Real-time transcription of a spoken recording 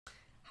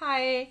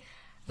Hi!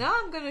 Now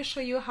I'm going to show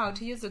you how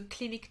to use the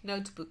clinic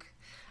notebook.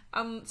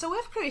 So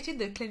we've created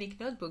the clinic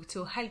notebook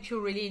to help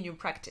you really in your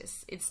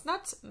practice. It's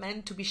not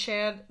meant to be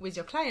shared with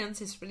your clients,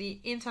 it's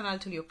really internal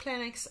to your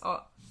clinics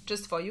or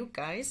just for you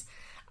guys.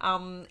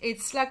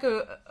 It's like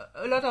a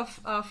lot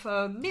of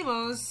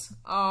memos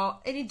or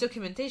any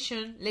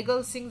documentation,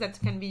 legal things that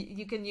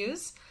you can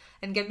use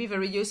and can be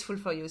very useful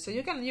for you. So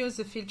you can use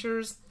the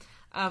filters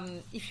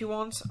if you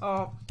want,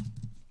 or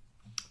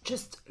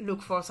just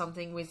look for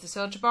something with the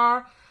search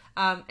bar.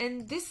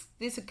 And this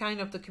is a kind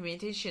of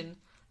documentation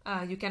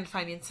you can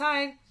find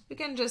inside. You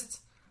can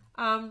just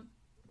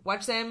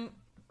watch them,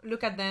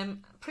 look at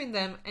them, print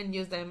them, and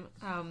use them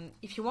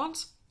if you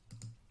want.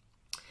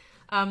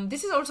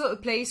 This is also a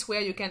place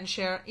where you can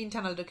share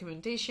internal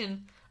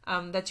documentation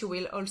that you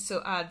will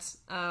also add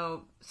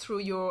through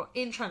your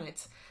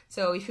intranet.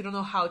 So if you don't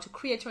know how to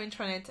create your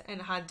intranet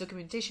and add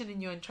documentation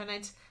in your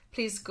intranet,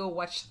 please go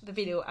watch the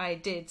video I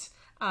did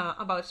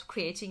about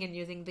creating and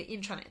using the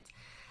intranet.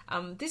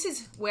 This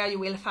is where you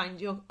will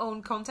find your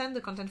own content,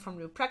 the content from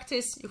your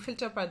practice. You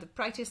filter by the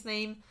practice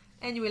name,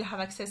 and you will have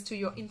access to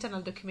your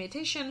internal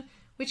documentation,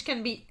 which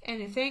can be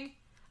anything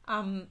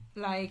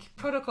like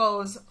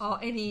protocols or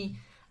any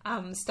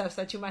stuff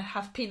that you might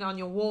have pinned on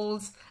your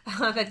walls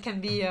that can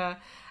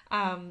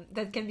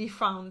be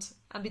found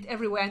a bit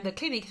everywhere in the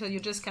clinic. So you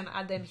just can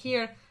add them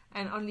here,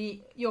 and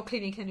only your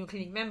clinic and your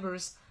clinic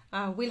members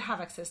will have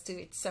access to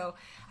it. So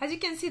as you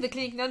can see, the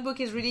clinic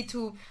notebook is really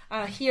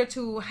here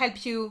to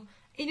help you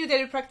in your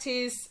daily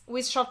practice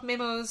with short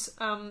memos,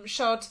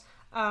 short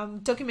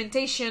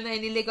documentation,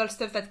 any legal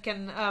stuff that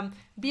can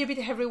be a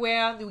bit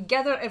everywhere. You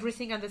gather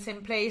everything at the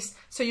same place,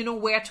 so you know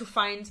where to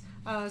find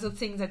the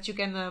things that you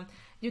can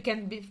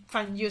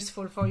find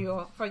useful for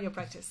your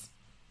practice.